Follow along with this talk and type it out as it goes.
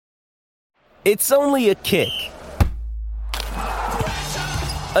It's only a kick,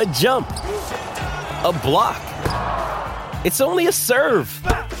 a jump, a block. It's only a serve.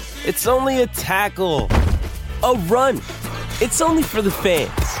 It's only a tackle, a run. It's only for the fans.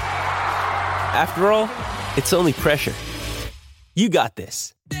 After all, it's only pressure. You got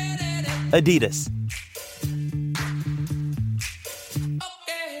this. Adidas.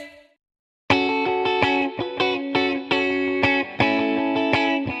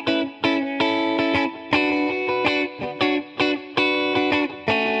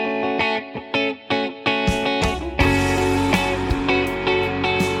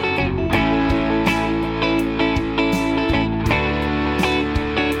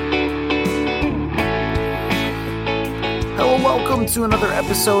 To another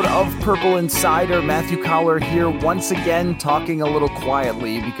episode of Purple Insider. Matthew Collar here once again, talking a little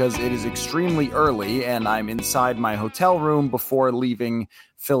quietly because it is extremely early and I'm inside my hotel room before leaving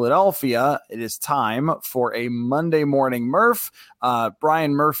Philadelphia. It is time for a Monday morning Murph.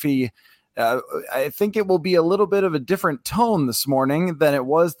 Brian Murphy, I think it will be a little bit of a different tone this morning than it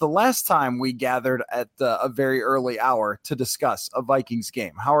was the last time we gathered at a very early hour to discuss a Vikings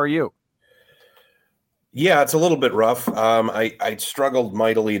game. How are you? Yeah, it's a little bit rough. I struggled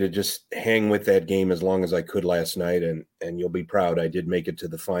mightily to just hang with that game as long as I could last night, and you'll be proud I did make it to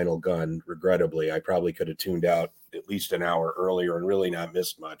the final gun. Regrettably, I probably could have tuned out at least an hour earlier and really not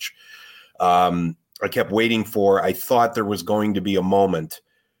missed much. I kept waiting I thought there was going to be a moment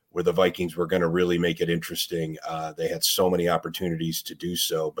where the Vikings were going to really make it interesting. They had so many opportunities to do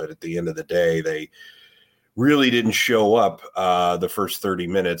so, but at the end of the day, they really didn't show up the first 30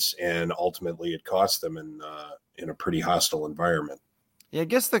 minutes, and ultimately it cost them in a pretty hostile environment. Yeah, I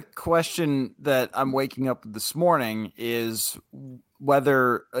guess the question that I'm waking up this morning is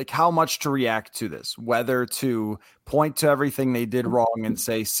whether, how much to react to this, whether to point to everything they did wrong and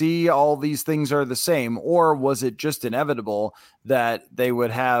say, see, all these things are the same, or was it just inevitable that they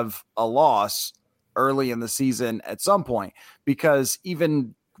would have a loss early in the season at some point? Because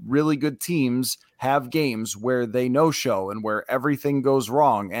even really good teams have games where they no-show and where everything goes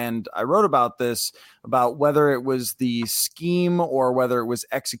wrong. And I wrote about this, about whether it was the scheme or whether it was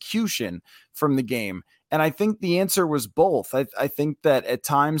execution from the game. And I think the answer was both. I think that at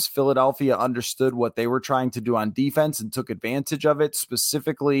times Philadelphia understood what they were trying to do on defense and took advantage of it,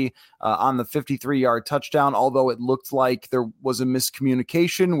 specifically on the 53-yard touchdown, although it looked like there was a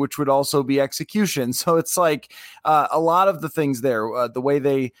miscommunication, which would also be execution. So it's like a lot of the things there, the way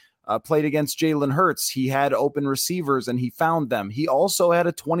they played against Jalen Hurts. He had open receivers and he found them. He also had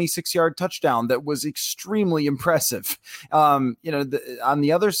a 26-yard touchdown that was extremely impressive. On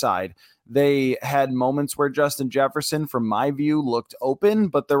the other side, they had moments where Justin Jefferson, from my view, looked open,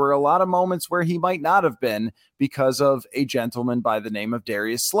 but there were a lot of moments where he might not have been because of a gentleman by the name of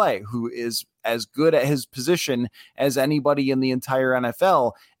Darius Slay, who is as good at his position as anybody in the entire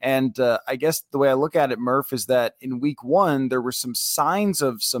NFL. And I guess the way I look at it, Murph, is that in week one, there were some signs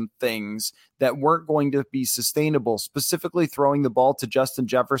of some things that weren't going to be sustainable, specifically throwing the ball to Justin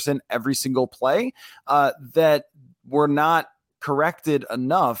Jefferson every single play, that were not corrected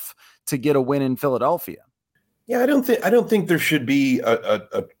enough to get a win in Philadelphia. Yeah, I don't think there should be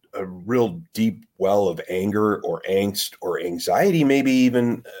a real deep well of anger or angst or anxiety, maybe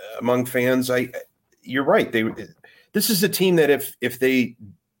even among fans. You're right. This is a team that if they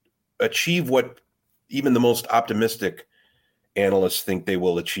achieve what even the most optimistic analysts think they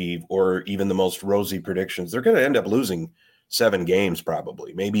will achieve, or even the most rosy predictions, they're going to end up losing 7 games,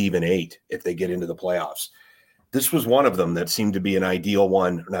 probably, maybe even 8 if they get into the playoffs. This was one of them that seemed to be an ideal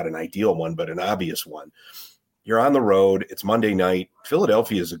one, not an ideal one, but an obvious one. You're on the road. It's Monday night.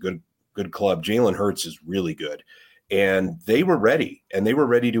 Philadelphia is a good club. Jalen Hurts is really good. And they were ready, and they were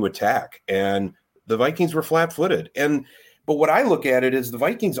ready to attack. And the Vikings were flat-footed. But what I look at it is the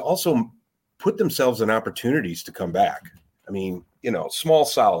Vikings also put themselves in opportunities to come back. I mean, small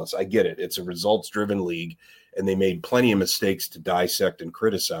solace. I get it. It's a results-driven league, and they made plenty of mistakes to dissect and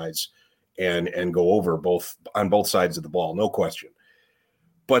criticize and go over on both sides of the ball, no question.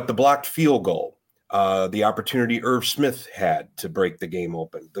 But the blocked field goal, the opportunity Irv Smith had to break the game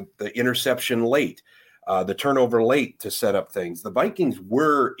open, the interception late, the turnover late to set up things. The Vikings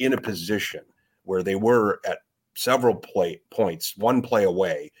were in a position where they were at several points, one play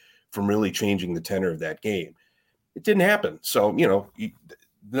away from really changing the tenor of that game. It didn't happen. So,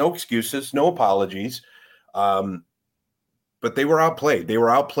 no excuses, no apologies. But they were outplayed. They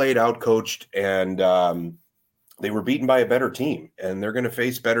were outplayed, outcoached, and they were beaten by a better team. And they're going to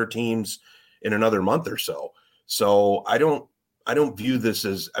face better teams in another month or so. So I don't I don't view this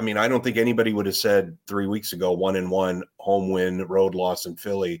as, I mean, I don't think anybody would have said 3 weeks ago, 1-1 home win, road loss in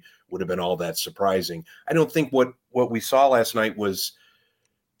Philly would have been all that surprising. I don't think what we saw last night was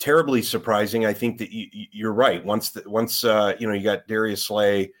terribly surprising. I think that you're right. Once you got Darius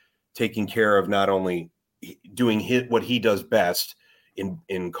Slay taking care of not only doing what he does best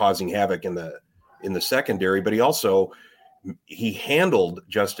in causing havoc in the secondary, but he handled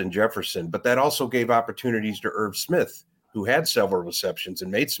Justin Jefferson, but that also gave opportunities to Irv Smith, who had several receptions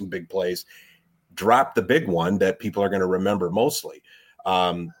and made some big plays, dropped the big one that people are going to remember mostly.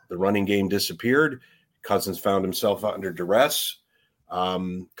 The running game disappeared. Cousins found himself under duress.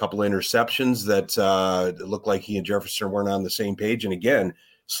 Couple interceptions that looked like he and Jefferson weren't on the same page. And again,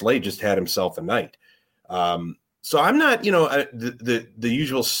 Slay just had himself a night. So I'm not, the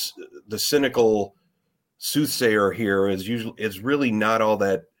usual, the cynical soothsayer here is really not all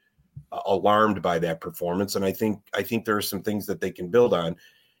that alarmed by that performance. And I think there are some things that they can build on.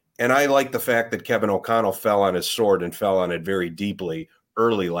 And I like the fact that Kevin O'Connell fell on his sword and fell on it very deeply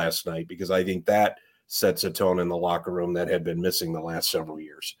early last night, because I think that sets a tone in the locker room that had been missing the last several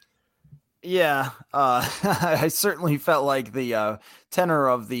years. Yeah, I certainly felt like the tenor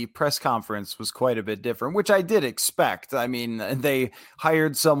of the press conference was quite a bit different, which I did expect. I mean, they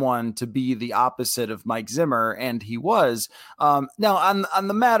hired someone to be the opposite of Mike Zimmer, and he was. Now, on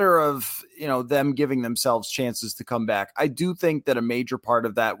the matter of them giving themselves chances to come back, I do think that a major part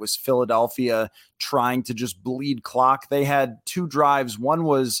of that was Philadelphia trying to just bleed clock. They had 2 drives. One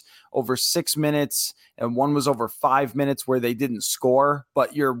was over 6 minutes and one was over 5 minutes where they didn't score,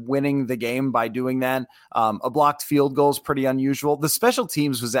 but you're winning the game by doing that. A blocked field goal is pretty unusual. The special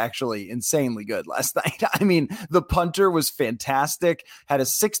teams was actually insanely good last night. I mean, the punter was fantastic, had a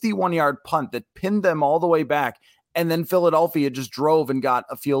 61-yard punt that pinned them all the way back. And then Philadelphia just drove and got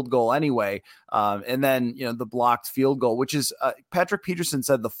a field goal anyway. And then, the blocked field goal, which is Patrick Peterson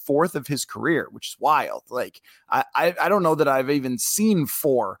said the 4th of his career, which is wild. Like, I don't know that I've even seen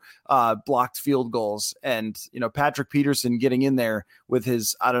 4 blocked field goals. And, Patrick Peterson getting in there with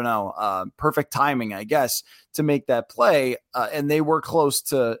his, perfect timing, I guess, to make that play. And they were close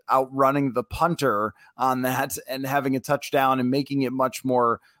to outrunning the punter on that and having a touchdown and making it much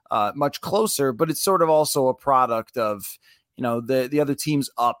closer, but it's sort of also a product of, the other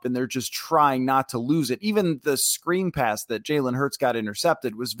team's up and they're just trying not to lose it. Even the screen pass that Jalen Hurts got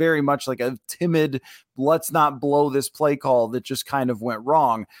intercepted was very much like a timid, let's not blow this play call that just kind of went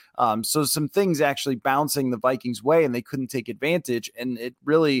wrong. So some things actually bouncing the Vikings way and they couldn't take advantage. And it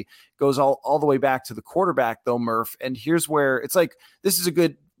really goes all the way back to the quarterback though, Murph. And here's where it's like, this is a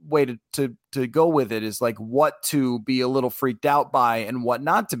good way to go with it, is like what to be a little freaked out by and what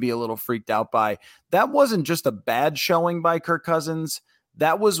not to be a little freaked out by. That wasn't just a bad showing by Kirk Cousins.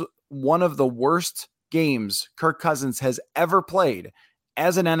 That was one of the worst games Kirk Cousins has ever played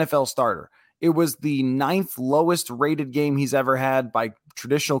as an NFL starter. It was the 9th lowest rated game he's ever had by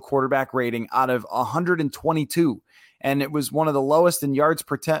traditional quarterback rating out of 122. And it was one of the lowest in yards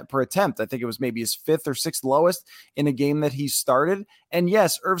per attempt. I think it was maybe his 5th or 6th lowest in a game that he started. And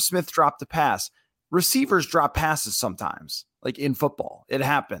yes, Irv Smith dropped a pass. Receivers drop passes sometimes, like in football. It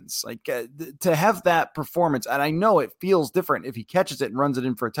happens. Like to have that performance, and I know it feels different if he catches it and runs it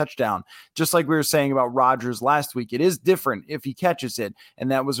in for a touchdown. Just like we were saying about Rodgers last week, it is different if he catches it, and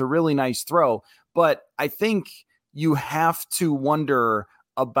that was a really nice throw. But I think you have to wonder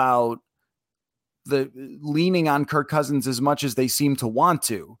about the leaning on Kirk Cousins as much as they seem to want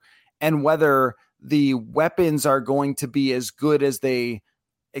to, and whether the weapons are going to be as good as they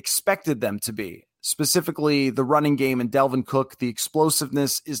expected them to be. Specifically, the running game and Dalvin Cook, the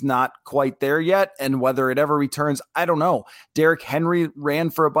explosiveness is not quite there yet. And whether it ever returns, I don't know. Derrick Henry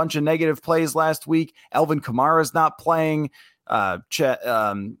ran for a bunch of negative plays last week. Alvin Kamara is not playing.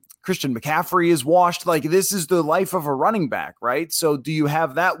 Christian McCaffrey is washed. Like, this is the life of a running back, right? So do you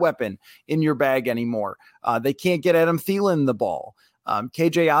have that weapon in your bag anymore? They can't get Adam Thielen the ball.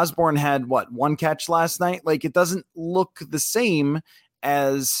 KJ Osborne had 1 catch last night. Like, it doesn't look the same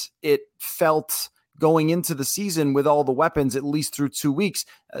as it felt going into the season with all the weapons, at least through 2 weeks,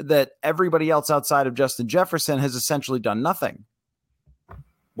 that everybody else outside of Justin Jefferson has essentially done nothing.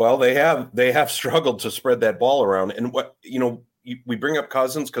 Well, they have struggled to spread that ball around. And we bring up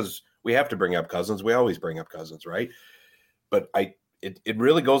Cousins because we have to bring up Cousins. We always bring up Cousins, right? But it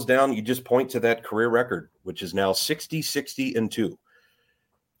really goes down. You just point to that career record, which is now 60-60-2.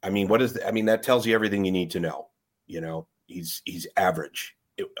 I mean, that tells you everything you need to know. He's average.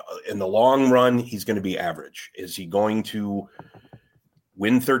 In the long run, he's going to be average. Is he going to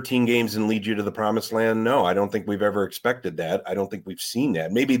win 13 games and lead you to the promised land? No, I don't think we've ever expected that. I don't think we've seen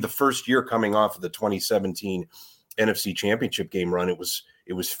that. Maybe the first year coming off of the 2017 NFC Championship game run, it was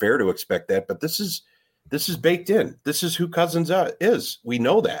fair to expect that. But this is baked in. This is who Cousins is. We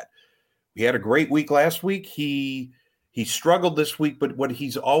know that. We had a great week last week. He struggled this week, but what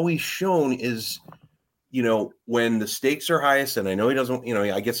he's always shown is, when the stakes are highest, and I know he doesn't,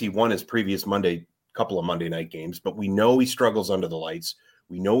 I guess he won his previous couple of Monday night games, but we know he struggles under the lights.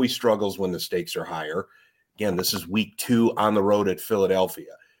 We know he struggles when the stakes are higher. Again, this is week 2 on the road at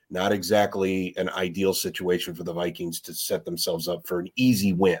Philadelphia. Not exactly an ideal situation for the Vikings to set themselves up for an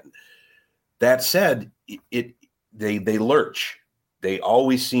easy win. That said, they lurch. They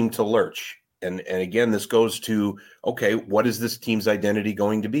always seem to lurch. And again, this goes to, okay, what is this team's identity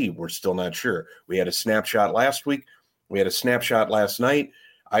going to be? We're still not sure. We had a snapshot last week. We had a snapshot last night.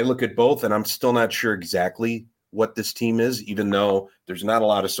 I look at both, and I'm still not sure exactly what this team is, even though there's not a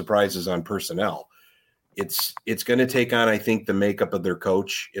lot of surprises on personnel. It's going to take on, I think, the makeup of their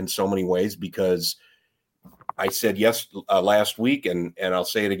coach in so many ways, because I said last week, and I'll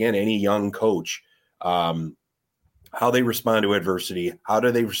say it again, any young coach, how they respond to adversity, how do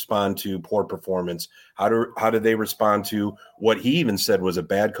they respond to poor performance, how do they respond to what he even said was a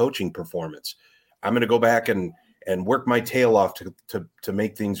bad coaching performance. I'm going to go back and work my tail off to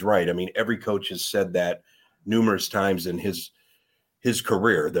make things right. I mean, every coach has said that numerous times in his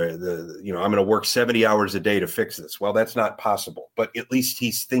career. I'm going to work 70 hours a day to fix this. Well, that's not possible, but at least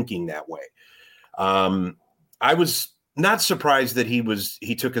he's thinking that way. I was not surprised that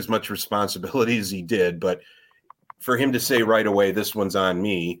he took as much responsibility as he did, but for him to say right away, this one's on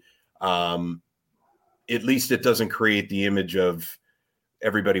me, at least it doesn't create the image of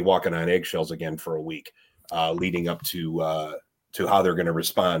everybody walking on eggshells again for a week, leading up to how they're going to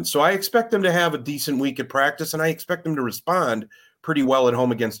respond. So I expect them to have a decent week at practice, and I expect them to respond pretty well at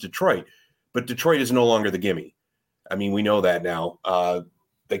home against Detroit. But Detroit is no longer the gimme. I mean, we know that now.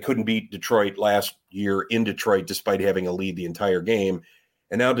 They couldn't beat Detroit last year in Detroit despite having a lead the entire game.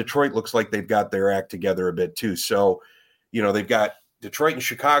 And now Detroit looks like they've got their act together a bit too. So, they've got Detroit and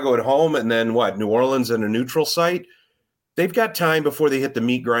Chicago at home, and then New Orleans and a neutral site. They've got time before they hit the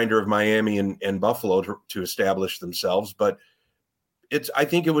meat grinder of Miami and Buffalo to establish themselves. But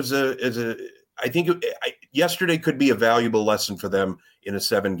yesterday could be a valuable lesson for them in a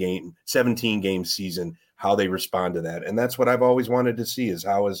 17-game season, how they respond to that. And that's what I've always wanted to see, is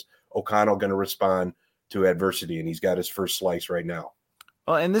how is O'Connell going to respond to adversity? And he's got his first slice right now.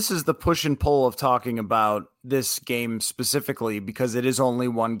 Well, and this is the push and pull of talking about this game specifically, because it is only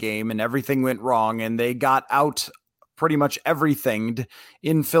one game and everything went wrong and they got out pretty much everything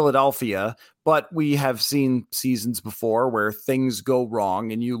in Philadelphia. But we have seen seasons before where things go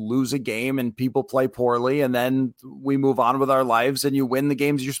wrong and you lose a game and people play poorly, and then we move on with our lives and you win the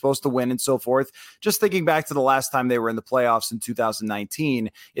games you're supposed to win and so forth. Just thinking back to the last time they were in the playoffs in 2019,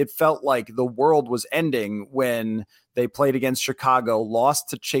 it felt like the world was ending when they played against Chicago, lost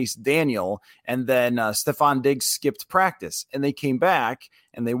to Chase Daniel, and then Stephon Diggs skipped practice. And they came back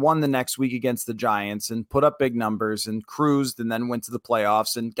and they won the next week against the Giants and put up big numbers and cruised, and then went to the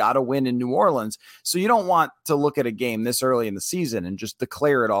playoffs and got a win in New Orleans. So you don't want to look at a game this early in the season and just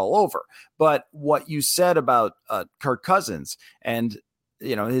declare it all over. But what you said about Kirk Cousins and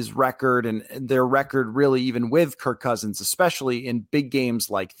his record and their record, really, even with Kirk Cousins, especially in big games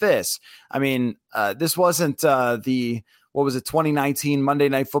like this. I mean, this wasn't the 2019 Monday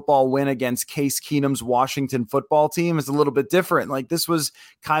Night Football win against Case Keenum's Washington football team. Is a little bit different. Like, this was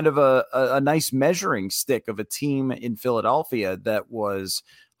kind of a nice measuring stick of a team in Philadelphia that was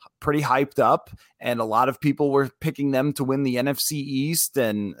pretty hyped up, and a lot of people were picking them to win the NFC East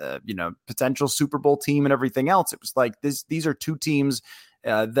and potential Super Bowl team and everything else. It was like these are two teams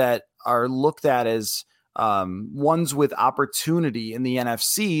that are looked at as ones with opportunity in the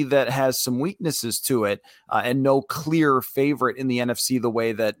NFC that has some weaknesses to it, and no clear favorite in the NFC the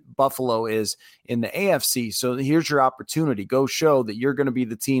way that Buffalo is in the AFC. So here's your opportunity. Go show that you're going to be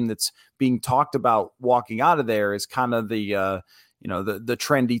the team that's being talked about walking out of there as kind of the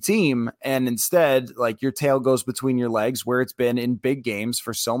trendy team. And instead, like, your tail goes between your legs, where it's been in big games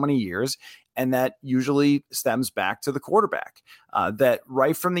for so many years. And that usually stems back to the quarterback, that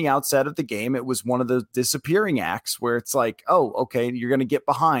right from the outset of the game, it was one of the disappearing acts where it's like, oh, okay, you're going to get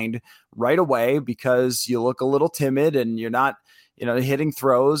behind right away because you look a little timid and you're not, hitting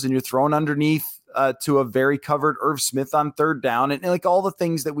throws, and you're thrown underneath to a very covered Irv Smith on third down, and like all the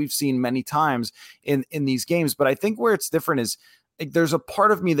things that we've seen many times in these games. But I think where it's different is, there's a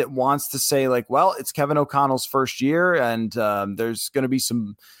part of me that wants to say, like, well, it's Kevin O'Connell's first year, and there's going to be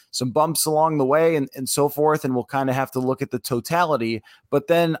some bumps along the way and so forth, and we'll kind of have to look at the totality. But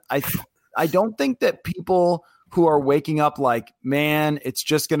then I don't think that people who are waking up like, man, it's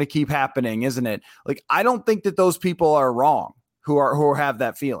just going to keep happening, isn't it? Like, I don't think that those people are wrong who have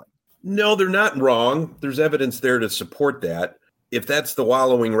that feeling. No, they're not wrong. There's evidence there to support that. If that's the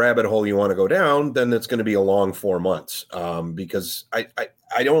wallowing rabbit hole you want to go down, then it's going to be a long 4 months, because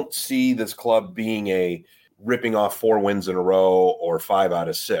I don't see this club being a ripping off 4 wins in a row or 5 out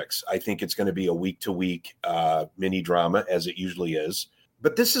of 6. I think it's going to be a week-to-week mini drama, as it usually is.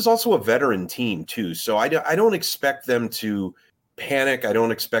 But this is also a veteran team, too. So I don't expect them to panic. I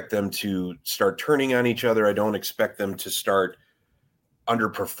don't expect them to start turning on each other. I don't expect them to start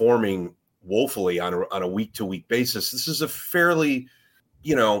underperforming woefully on a week-to-week basis. This is a fairly,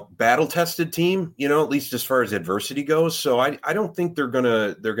 battle-tested team, at least as far as adversity goes. So I don't think they're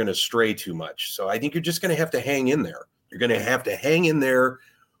gonna stray too much. So I think you're just gonna have to hang in there. You're gonna have to hang in there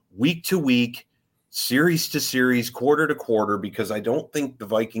week to week, series to series, quarter to quarter, because I don't think the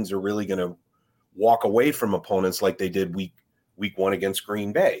Vikings are really gonna walk away from opponents like they did week 1 against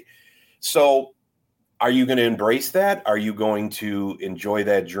Green Bay. So are you going to embrace that? Are you going to enjoy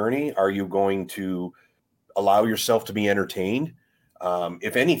that journey? Are you going to allow yourself to be entertained?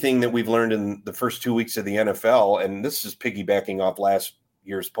 If anything that we've learned in the first 2 weeks of the NFL, and this is piggybacking off last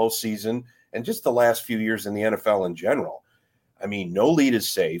year's postseason and just the last few years in the NFL in general, I mean, no lead is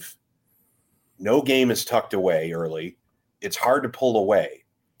safe. No game is tucked away early. It's hard to pull away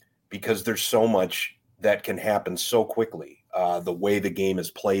because there's so much that can happen so quickly, the way the game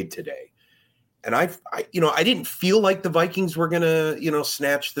is played today. And I didn't feel like the Vikings were going to,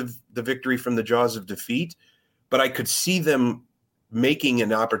 snatch the victory from the jaws of defeat, but I could see them making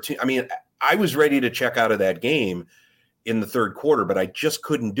an opportunity. I mean, I was ready to check out of that game in the third quarter, but I just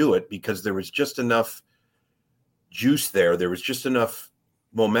couldn't do it because there was just enough juice there. There was just enough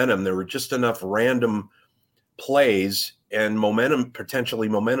momentum. There were just enough random plays and potentially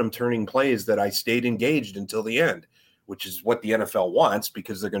momentum turning plays that I stayed engaged until the end, which is what the NFL wants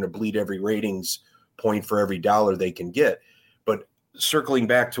because they're going to bleed every ratings point for every dollar they can get. But circling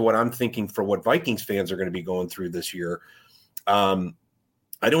back to what I'm thinking for what Vikings fans are going to be going through this year,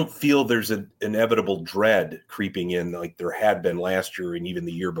 I don't feel there's an inevitable dread creeping in like there had been last year and even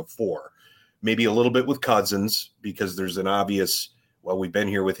the year before. Maybe a little bit with Cousins because there's an obvious, well, we've been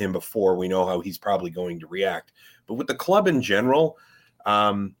here with him before. We know how he's probably going to react. But with the club in general,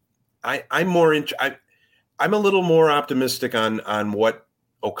 I'm a little more optimistic on what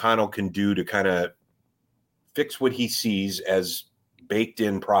O'Connell can do to kind of fix what he sees as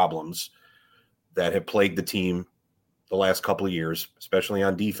baked-in problems that have plagued the team the last couple of years, especially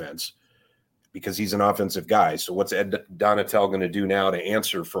on defense, because he's an offensive guy. So what's Ed Donatel going to do now to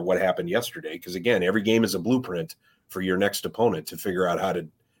answer for what happened yesterday? Because, again, every game is a blueprint for your next opponent to figure out how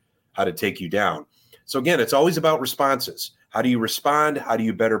to take you down. So, again, it's always about responses. How do you respond? How do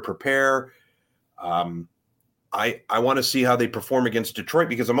you better prepare? I want to see how they perform against Detroit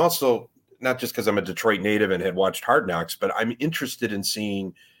because I'm also, not just because I'm a Detroit native and had watched Hard Knocks, but I'm interested in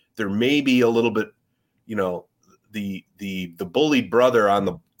seeing there may be a little bit, the bullied brother on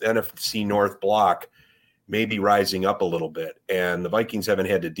the NFC North block may be rising up a little bit. And the Vikings haven't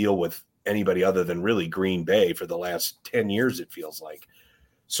had to deal with anybody other than really Green Bay for the last 10 years, it feels like.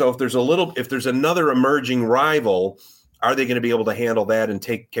 So if there's another emerging rival, are they going to be able to handle that and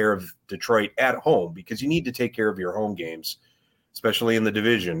take care of Detroit at home? Because you need to take care of your home games, especially in the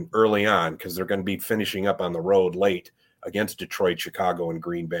division early on, because they're going to be finishing up on the road late against Detroit, Chicago, and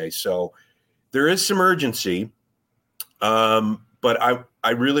Green Bay. So there is some urgency, but I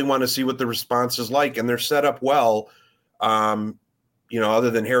really want to see what the response is like. And they're set up well.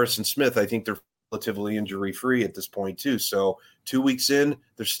 Other than Harrison Smith, I think they're relatively injury-free at this point too. So 2 weeks in,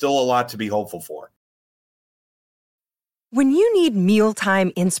 there's still a lot to be hopeful for. When you need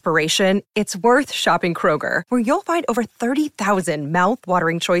mealtime inspiration, it's worth shopping Kroger, where you'll find over 30,000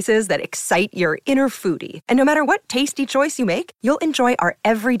 mouth-watering choices that excite your inner foodie. And no matter what tasty choice you make, you'll enjoy our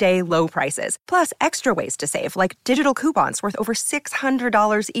everyday low prices, plus extra ways to save, like digital coupons worth over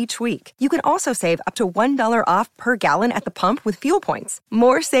 $600 each week. You can also save up to $1 off per gallon at the pump with fuel points.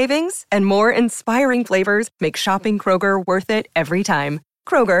 More savings and more inspiring flavors make shopping Kroger worth it every time.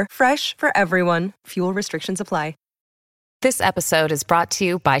 Kroger, fresh for everyone. Fuel restrictions apply. This episode is brought to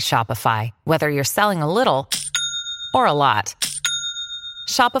you by Shopify. Whether you're selling a little or a lot,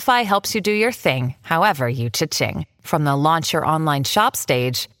 Shopify helps you do your thing, however you cha-ching. From the launch your online shop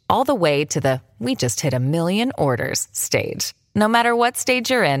stage, all the way to the we just hit 1 million orders stage. No matter what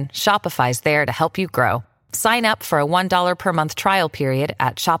stage you're in, Shopify's there to help you grow. Sign up for a $1 per month trial period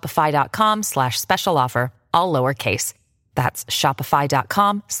at shopify.com/special offer, all lowercase. That's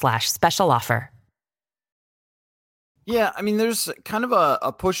shopify.com/special offer. Yeah, I mean, there's kind of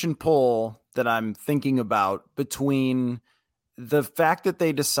a push and pull that I'm thinking about between the fact that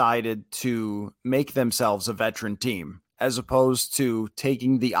they decided to make themselves a veteran team as opposed to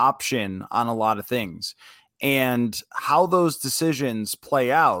taking the option on a lot of things, and how those decisions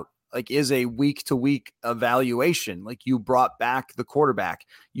play out, like, is a week to week evaluation. Like, you brought back the quarterback,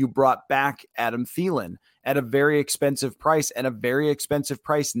 you brought back Adam Thielen at a very expensive price, and a very expensive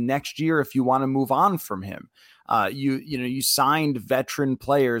price next year if you want to move on from him. You signed veteran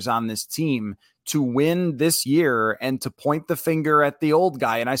players on this team to win this year and to point the finger at the old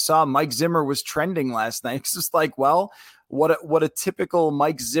guy. And I saw Mike Zimmer was trending last night. It's just like, well, what a typical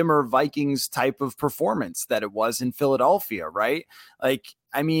Mike Zimmer Vikings type of performance that it was in Philadelphia, right? Like,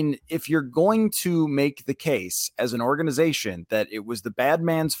 I mean, if you're going to make the case as an organization that it was the bad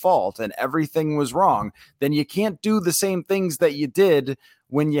man's fault and everything was wrong, then you can't do the same things that you did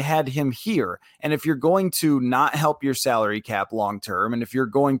when you had him here. And if you're going to not help your salary cap long term, and if you're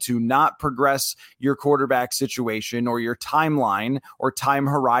going to not progress your quarterback situation or your timeline or time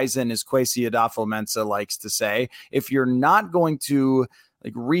horizon, as Kwesi Adolfo-Mensah likes to say, if you're not going to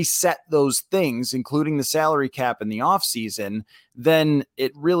like reset those things, including the salary cap in the offseason, then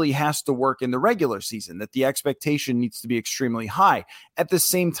it really has to work in the regular season, that the expectation needs to be extremely high. At the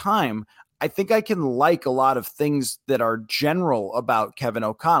same time, I think I can like a lot of things that are general about Kevin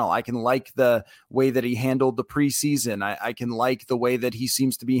O'Connell. I can like the way that he handled the preseason. I can like the way that he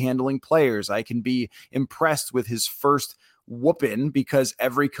seems to be handling players. I can be impressed with his first whooping, because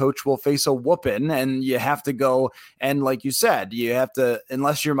every coach will face a whooping, and you have to go. And like you said, you have to,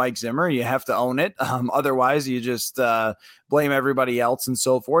 unless you're Mike Zimmer, you have to own it. Otherwise you just blame everybody else and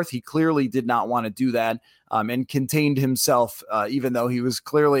so forth. He clearly did not want to do that, and contained himself, even though he was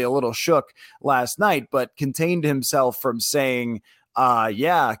clearly a little shook last night, but contained himself from saying,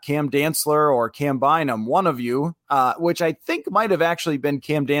 yeah, Cam Dantzler or Cam Bynum, one of you, which I think might have actually been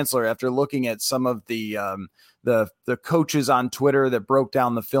Cam Dantzler after looking at some of the coaches on Twitter that broke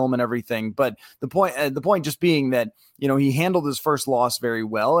down the film and everything. But the point just being that, he handled his first loss very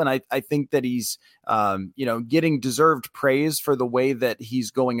well. And I think that he's, getting deserved praise for the way that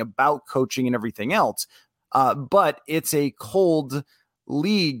he's going about coaching and everything else. But it's a cold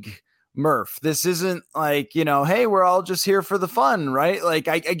league, Murph. This isn't like, hey, we're all just here for the fun, right? Like,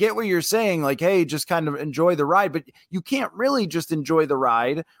 I get what you're saying, like, hey, just kind of enjoy the ride, but you can't really just enjoy the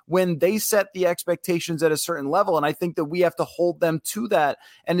ride when they set the expectations at a certain level. And I think that we have to hold them to that.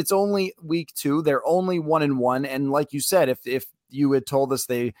 And it's only week 2. They're only 1-1. And like you said, if you had told us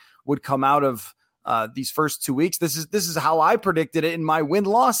they would come out of these first 2 weeks, this is how I predicted it in my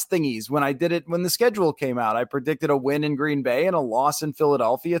win-loss thingies when I did it when the schedule came out. I predicted a win in Green Bay and a loss in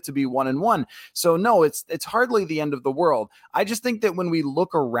Philadelphia to be 1-1. So no, it's hardly the end of the world. I just think that when we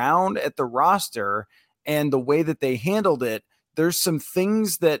look around at the roster and the way that they handled it, there's some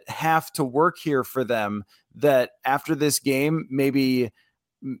things that have to work here for them that after this game maybe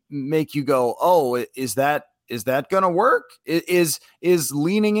make you go, oh, is that going to work? Is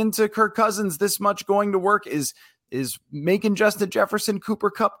leaning into Kirk Cousins this much going to work? Is making Justin Jefferson, Cooper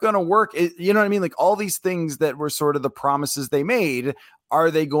Kupp going to work? You know what I mean? Like, all these things that were sort of the promises they made,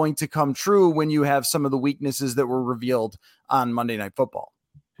 are they going to come true when you have some of the weaknesses that were revealed on Monday Night Football?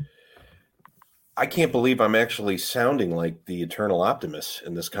 I can't believe I'm actually sounding like the eternal optimist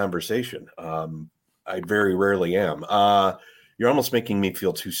in this conversation. I very rarely am. You're almost making me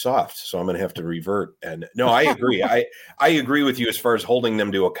feel too soft, so I'm going to have to revert. And no, I agree. I agree with you as far as holding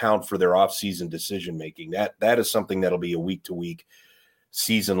them to account for their off-season decision-making. That is something that'll be a week-to-week,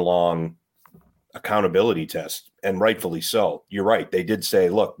 season-long accountability test, and rightfully so. You're right. They did say,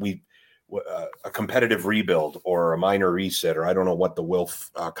 look, a competitive rebuild or a minor reset, or I don't know what the Wilf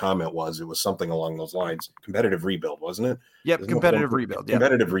comment was. It was something along those lines. Competitive rebuild, wasn't it? Yep, competitive rebuild. Yep.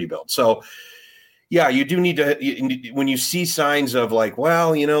 Competitive rebuild. So, yeah, you do need to, when you see signs of like,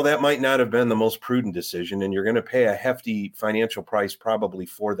 well, that might not have been the most prudent decision, and you're going to pay a hefty financial price probably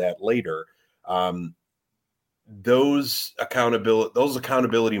for that later. Those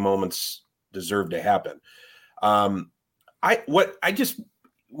accountability moments deserve to happen.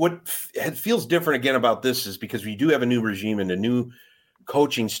 What feels different again about this is because we do have a new regime and a new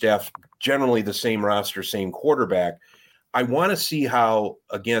coaching staff, generally the same roster, same quarterback. I want to see how,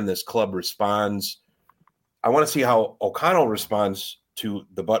 again, this club responds. I want to see how O'Connell responds to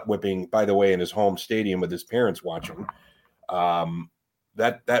the butt whipping, by the way, in his home stadium with his parents watching.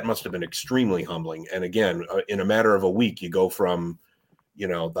 That must have been extremely humbling. And again, in a matter of a week, you go from,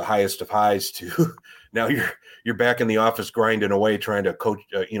 the highest of highs to now you're back in the office grinding away, trying to coach,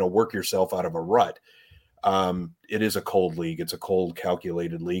 work yourself out of a rut. It is a cold league. It's a cold,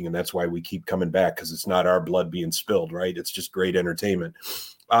 calculated league. And that's why we keep coming back, because it's not our blood being spilled, right? It's just great entertainment.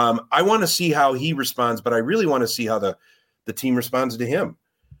 I want to see how he responds, but I really want to see how the team responds to him,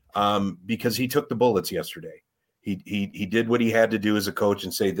 because he took the bullets yesterday. He did what he had to do as a coach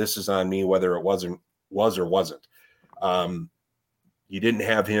and say, this is on me, whether it was or wasn't. You didn't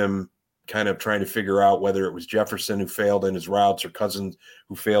have him kind of trying to figure out whether it was Jefferson who failed in his routes or Cousins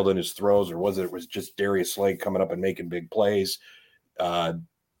who failed in his throws, or whether it was just Darius Slay coming up and making big plays.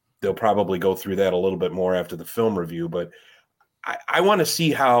 They'll probably go through that a little bit more after the film review, but I want to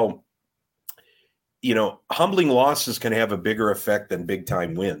see how, humbling losses can have a bigger effect than big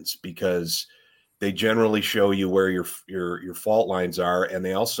time wins, because they generally show you where your fault lines are. And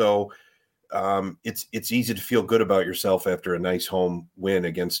they also, it's easy to feel good about yourself after a nice home win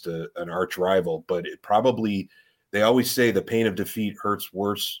against an arch rival, but they always say the pain of defeat hurts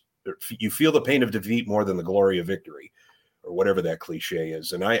worse. You feel the pain of defeat more than the glory of victory, or whatever that cliche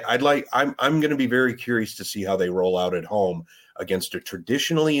is. And I'm going to be very curious to see how they roll out at home against a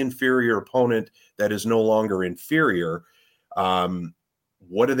traditionally inferior opponent that is no longer inferior.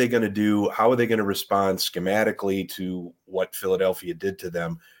 What are they going to do? How are they going to respond schematically to what Philadelphia did to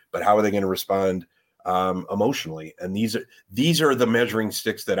them? But how are they going to respond emotionally? And these are the measuring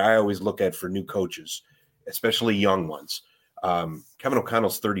sticks that I always look at for new coaches, especially young ones. Kevin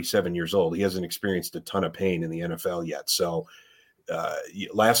O'Connell's 37 years old. He hasn't experienced a ton of pain in the NFL yet. So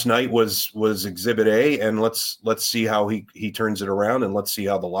last night was Exhibit A, and let's see how he turns it around, and let's see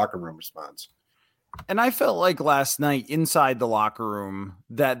how the locker room responds. And I felt like last night inside the locker room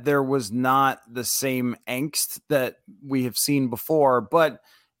that there was not the same angst that we have seen before. But,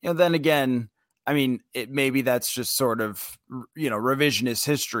 then again, I mean, maybe that's just sort of, revisionist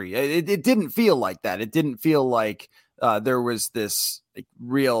history. It didn't feel like that. It didn't feel like there was this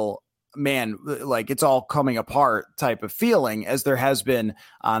real, man, like it's all coming apart type of feeling, as there has been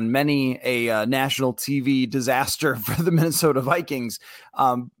on many a national TV disaster for the Minnesota Vikings.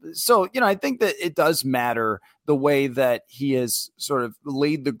 So, I think that it does matter the way that he has sort of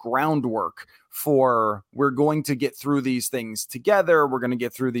laid the groundwork for, we're going to get through these things together. We're going to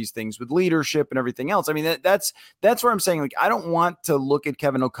get through these things with leadership and everything else. I mean, that's where I'm saying, like, I don't want to look at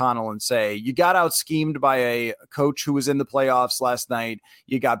Kevin O'Connell and say, you got out schemed by a coach who was in the playoffs last night.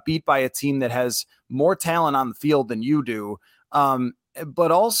 You got beat by a team that has more talent on the field than you do.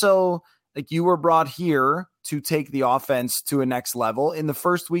 But also, like, you were brought here to take the offense to a next level. In the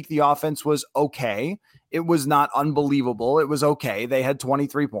first week, the offense was okay. It was not unbelievable. It was okay. They had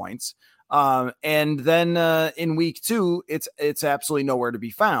 23 points. And then in week 2, it's absolutely nowhere to be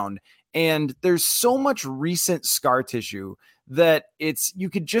found. And there's so much recent scar tissue that you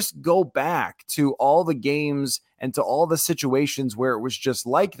could just go back to all the games and to all the situations where it was just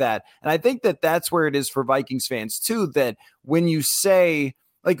like that. And I think that that's where it is for Vikings fans too, that when you say,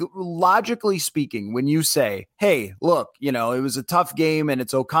 like, logically speaking, when you say, hey, look, it was a tough game and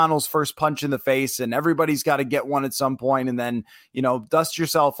it's O'Connell's first punch in the face and everybody's got to get one at some point, and then, dust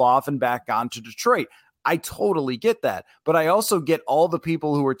yourself off and back on to Detroit. I totally get that. But I also get all the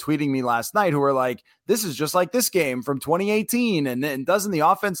people who were tweeting me last night who were like, this is just like this game from 2018. And doesn't the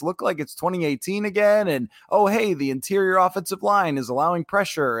offense look like it's 2018 again? And, oh, hey, the interior offensive line is allowing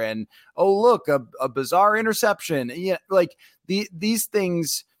pressure. And, oh, look, a bizarre interception. Yeah, like these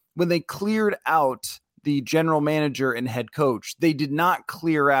things, when they cleared out the general manager and head coach, they did not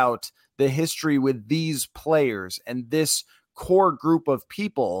clear out the history with these players and this core group of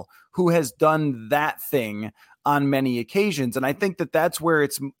people who has done that thing on many occasions. And I think that that's where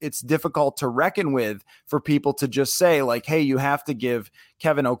it's difficult to reckon with for people to just say, like, hey, you have to give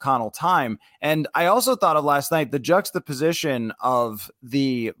Kevin O'Connell time. And I also thought of last night, the juxtaposition of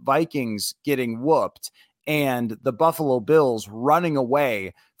the Vikings getting whooped and the Buffalo Bills running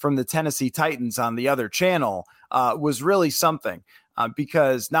away from the Tennessee Titans on the other channel was really something.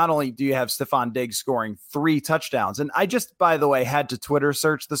 Because not only do you have Stefon Diggs scoring 3 touchdowns, and I just, by the way, had to Twitter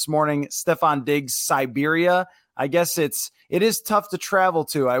search this morning, Stefon Diggs, Siberia. I guess it is tough to travel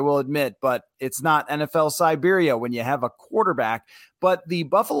to, I will admit, but it's not NFL Siberia when you have a quarterback. But the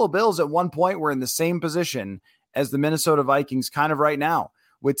Buffalo Bills at one point were in the same position as the Minnesota Vikings kind of right now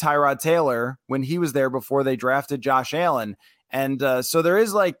with Tyrod Taylor when he was there before they drafted Josh Allen. And so there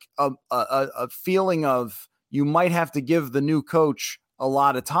is like a feeling of, you might have to give the new coach a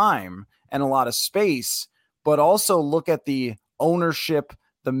lot of time and a lot of space, but also look at the ownership,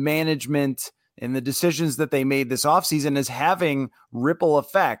 the management, and the decisions that they made this offseason as having ripple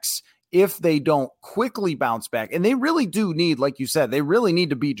effects if they don't quickly bounce back. And they really do need, like you said, they really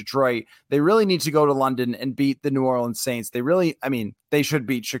need to beat Detroit. They really need to go to London and beat the New Orleans Saints. They should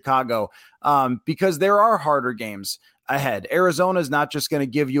beat Chicago because there are harder games ahead. Arizona is not just going to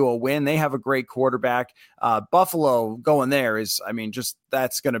give you a win. They have a great quarterback. Buffalo going there is,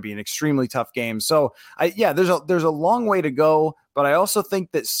 that's going to be an extremely tough game. So there's a long way to go, but I also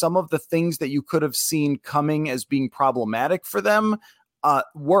think that some of the things that you could have seen coming as being problematic for them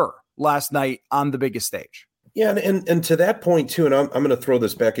were last night on the biggest stage. Yeah, and to that point too, and I'm going to throw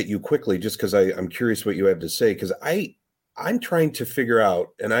this back at you quickly, just because I'm curious what you have to say, because I'm trying to figure out,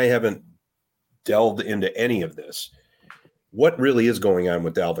 and I haven't delved into any of this, what really is going on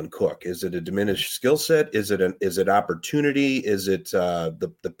with Dalvin Cook. Is it a diminished skill set? Is it opportunity? Is it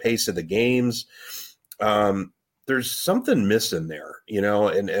the pace of the games? There's something missing there,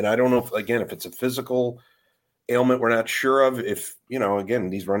 and I don't know if it's a physical ailment we're not sure of. If, again,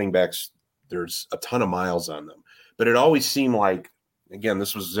 these running backs, there's a ton of miles on them, but it always seemed like, again,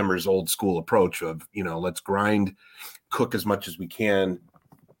 this was Zimmer's old school approach of, let's grind Cook as much as we can,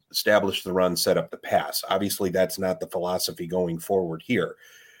 establish the run, set up the pass. Obviously, that's not the philosophy going forward here,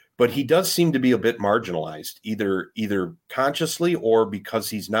 but he does seem to be a bit marginalized, either consciously or because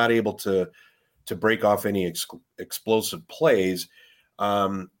he's not able to break off any explosive plays.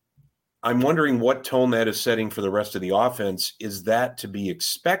 I'm wondering what tone that is setting for the rest of the offense. Is that to be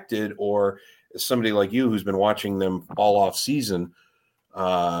expected, or as somebody like you who's been watching them all off season,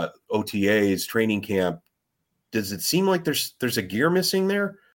 OTAs, training camp, does it seem like there's a gear missing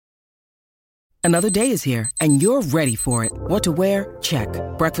there? Another day is here, and you're ready for it. What to wear? Check.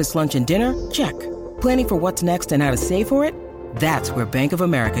 Breakfast, lunch, and dinner? Check. Planning for what's next and how to save for it? That's where Bank of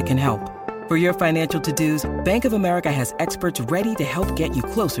America can help. For your financial to-dos, Bank of America has experts ready to help get you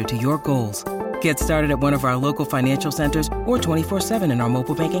closer to your goals. Get started at one of our local financial centers or 24/7 in our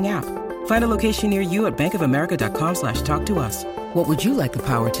mobile banking app. Find a location near you at bankofamerica.com/talktous. What would you like the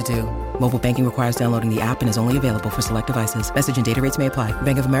power to do? Mobile banking requires downloading the app and is only available for select devices. Message and data rates may apply.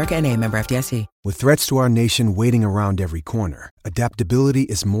 Bank of America NA, member FDIC. With threats to our nation waiting around every corner, adaptability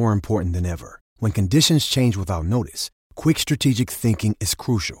is more important than ever. When conditions change without notice, quick strategic thinking is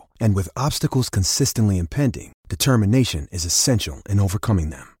crucial. And with obstacles consistently impending, determination is essential in overcoming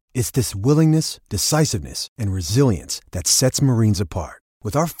them. It's this willingness, decisiveness, and resilience that sets Marines apart.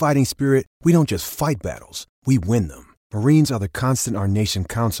 With our fighting spirit, we don't just fight battles, we win them. Marines are the constant our nation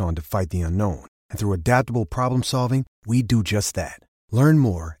counts on to fight the unknown. And through adaptable problem solving, we do just that. Learn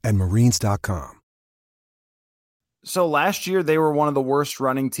more at Marines.com. So last year, they were one of the worst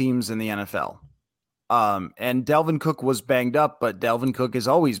running teams in the NFL. And Dalvin Cook was banged up, but Dalvin Cook is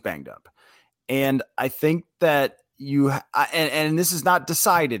always banged up. And I think that and this is not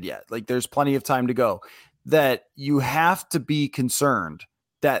decided yet, like there's plenty of time to go, that you have to be concerned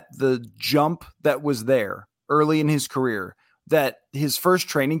that the jump that was there early in his career, that his first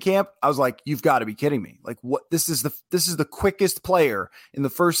training camp, I was like, you've got to be kidding me. Like, what? This is the quickest player in the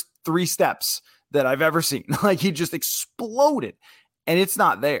first 3 steps that I've ever seen. Like, he just exploded, and it's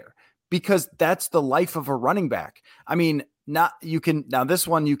not there. Because that's the life of a running back. Now this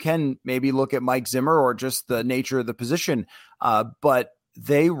one, you can maybe look at Mike Zimmer or just the nature of the position. But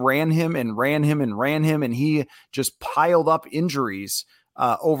they ran him, and he just piled up injuries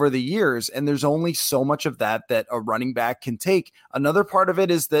over the years. And there's only so much of that a running back can take. Another part of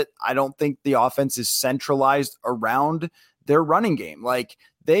it is that I don't think the offense is centralized around their running game. Like,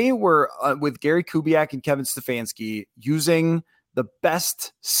 they were with Gary Kubiak and Kevin Stefanski using the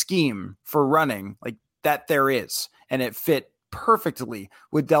best scheme for running like that there is. And it fit perfectly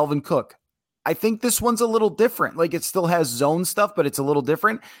with Dalvin Cook. I think this one's a little different. Like, it still has zone stuff, but it's a little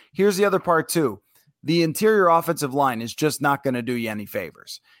different. Here's the other part too. The interior offensive line is just not going to do you any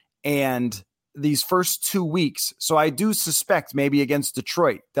favors. And these first 2 weeks, so I do suspect maybe against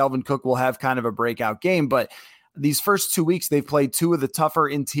Detroit, Dalvin Cook will have kind of a breakout game, but these first 2 weeks, they've played 2 of the tougher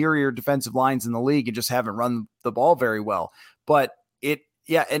interior defensive lines in the league and just haven't run the ball very well. But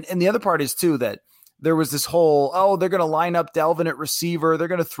and the other part is too that there was this whole, they're going to line up Dalvin at receiver, they're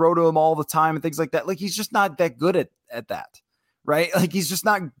going to throw to him all the time and things like that. Like, he's just not that good at that, right? Like, he's just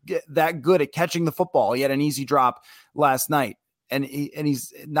not that good at catching the football. He had an easy drop last night, and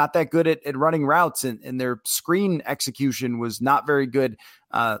he's not that good at running routes, and their screen execution was not very good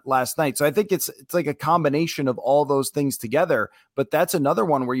last night. So I think it's like a combination of all those things together. But that's another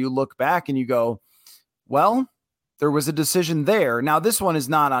one where you look back and you go, well, there was a decision there. Now, this one is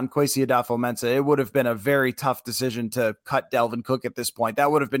not on Kwesi Adofo-Mensah. It would have been a very tough decision to cut Dalvin Cook at this point. That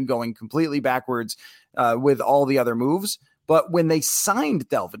would have been going completely backwards with all the other moves. But when they signed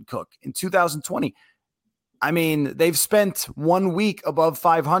Dalvin Cook in 2020, they've spent 1 week above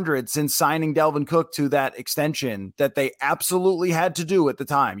 500 since signing Dalvin Cook to that extension that they absolutely had to do at the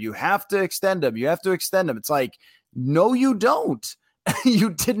time. You have to extend him. You have to extend him. It's like, no, you don't. You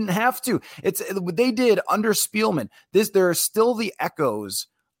didn't have to. They did under Spielman. There are still the echoes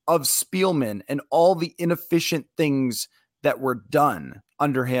of Spielman and all the inefficient things that were done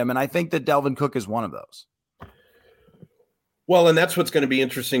under him. And I think that Dalvin Cook is one of those. Well, and that's what's going to be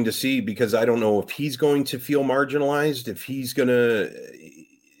interesting to see, because I don't know if he's going to feel marginalized, if he's going to,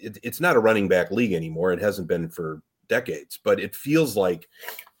 it's not a running back league anymore. It hasn't been for decades, but it feels like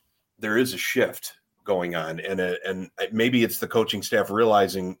there is a shift going on. And maybe it's the coaching staff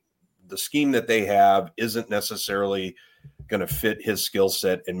realizing the scheme that they have isn't necessarily going to fit his skill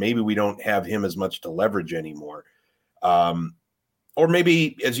set. And maybe we don't have him as much to leverage anymore. Or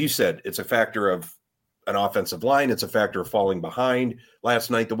maybe, as you said, it's a factor of an offensive line. It's a factor of falling behind last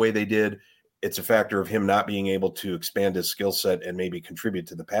night the way they did. It's a factor of him not being able to expand his skill set and maybe contribute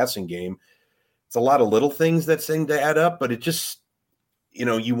to the passing game. It's a lot of little things that seem to add up, but it just,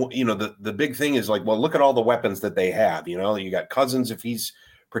 the big thing is like, well, look at all the weapons that they have. You got Cousins, if he's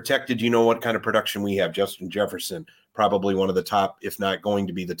protected, what kind of production we have. Justin Jefferson, probably one of the top, if not going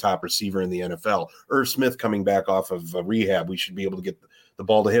to be the top receiver in the NFL. Irv Smith coming back off of rehab. We should be able to get the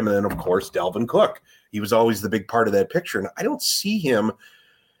ball to him. And then, of course, Dalvin Cook. He was always the big part of that picture. And I don't see him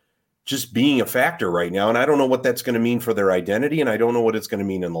just being a factor right now. And I don't know what that's going to mean for their identity. And I don't know what it's going to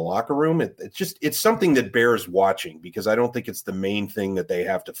mean in the locker room. It's something that bears watching, because I don't think it's the main thing that they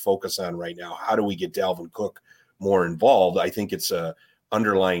have to focus on right now. How do we get Dalvin Cook more involved? I think it's a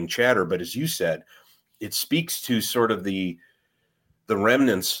underlying chatter. But as you said, it speaks to sort of the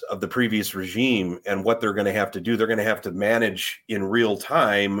remnants of the previous regime and what they're going to have to do. They're going to have to manage in real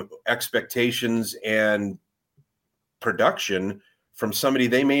time expectations and production from somebody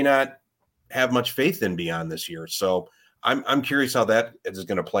they may not have much faith in beyond this year. So I'm curious how that is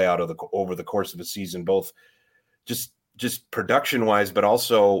going to play out over the course of the season, both just production wise, but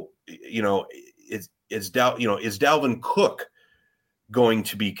also, is Dalvin Cook going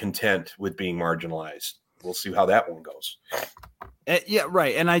to be content with being marginalized? We'll see how that one goes. Yeah,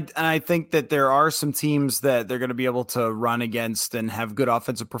 right. And I think that there are some teams that they're going to be able to run against and have good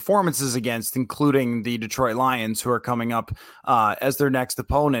offensive performances against, including the Detroit Lions, who are coming up as their next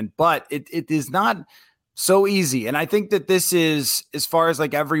opponent. But it is not so easy. And I think that this is, as far as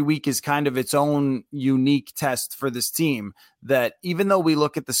like every week is kind of its own unique test for this team, that even though we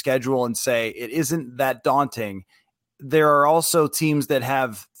look at the schedule and say it isn't that daunting, there are also teams that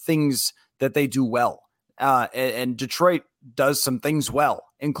have things that they do well. And Detroit does some things well,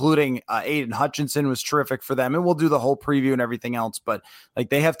 including Aiden Hutchinson was terrific for them. And we'll do the whole preview and everything else, but like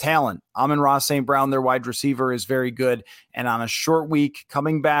they have talent. Amon-Ra St. Brown, their wide receiver, is very good. And on a short week,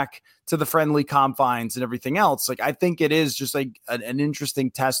 coming back to the friendly confines and everything else, like I think it is just like an interesting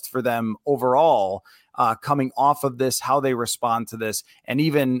test for them overall, coming off of this, how they respond to this. And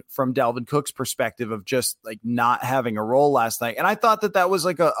even from Dalvin Cook's perspective of just like not having a role last night. And I thought that was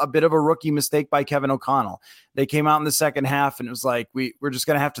like a bit of a rookie mistake by Kevin O'Connell. They came out in the second half and it was like, we're just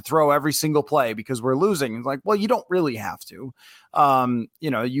going to have to throw every single play because we're losing. It's like, well, you don't really have to.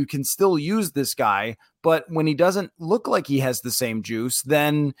 You can still use this guy, but when he doesn't look like he has the same juice,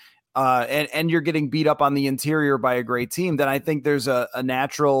 then and you're getting beat up on the interior by a great team, then I think there's a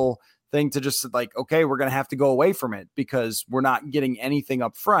natural thing to just like, okay, we're going to have to go away from it because we're not getting anything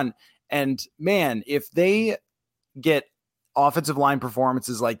up front. And man, if they get offensive line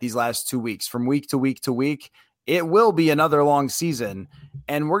performances like these last 2 weeks, from week to week to week, it will be another long season.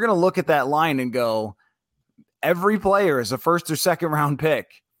 And we're going to look at that line and go, every player is a first or second round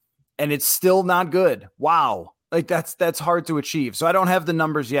pick and it's still not good. Wow. Like that's hard to achieve. So I don't have the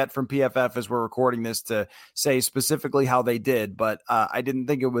numbers yet from PFF as we're recording this to say specifically how they did, but I didn't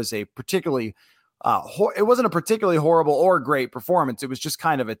think it was a particularly it wasn't a particularly horrible or great performance. It was just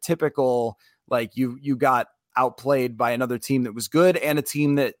kind of a typical, like you got outplayed by another team that was good and a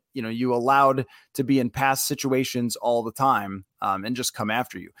team that, you allowed to be in pass situations all the time and just come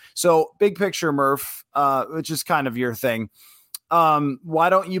after you. So big picture, Murph, which is kind of your thing. Why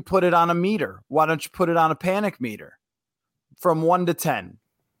don't you put it on a meter? Why don't you put it on a panic meter from 1 to 10?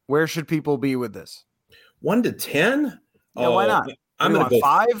 Where should people be with this? 1 to 10? Yeah, why not? I'm going to go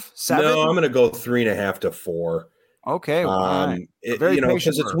 5, 7. No, I'm going to go 3.5 to 4. Okay. Right.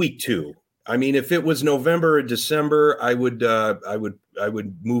 Because it's week 2. I mean, if it was November or December, I would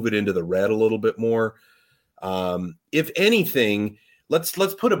move it into the red a little bit more. If anything, let's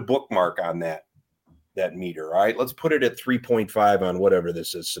put a bookmark on that meter. All right, let's put it at 3.5 on whatever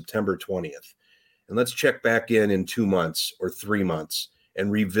this is, September 20th. And let's check back in 2 months or 3 months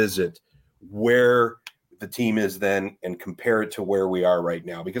and revisit where the team is then and compare it to where we are right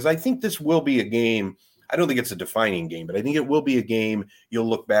now. Because I think this will be a game. I don't think it's a defining game, but I think it will be a game you'll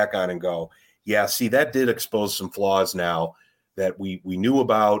look back on and go, yeah, see, that did expose some flaws now that we knew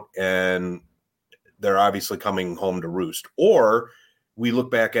about, and they're obviously coming home to roost. Or we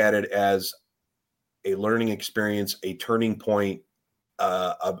look back at it as a learning experience, a turning point,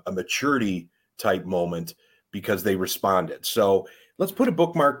 a maturity type moment because they responded. So let's put a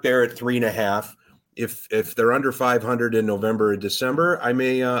bookmark there at 3.5. If they're under 500 in November or December, I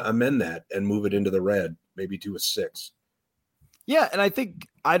may amend that and move it into the red, maybe to a 6. Yeah, and I think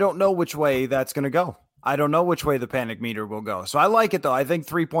I don't know which way that's going to go. I don't know which way the panic meter will go. So I like it, though. I think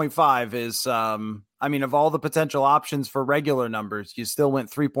 3.5 is, of all the potential options for regular numbers, you still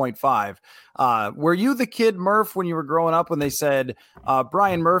went 3.5. Were you the kid, Murph, when you were growing up when they said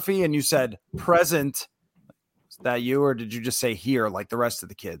Brian Murphy and you said present? Is that you, or did you just say here like the rest of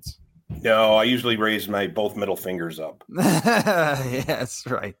the kids? No, I usually raise my both middle fingers up. Yes,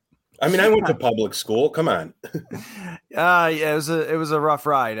 right. I mean, I went to public school. Come on. Yeah, it was a rough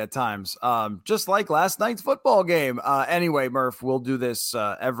ride at times. Just like last night's football game. Anyway, Murph, we'll do this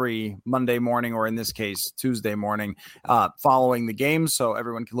every Monday morning, or in this case, Tuesday morning, following the game. So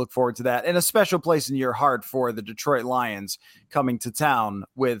everyone can look forward to that. And a special place in your heart for the Detroit Lions coming to town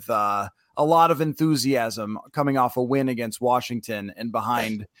with a lot of enthusiasm, coming off a win against Washington and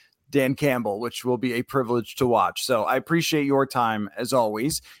behind Dan Campbell, which will be a privilege to watch. So I appreciate your time as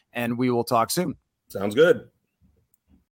always, and we will talk soon. Sounds good.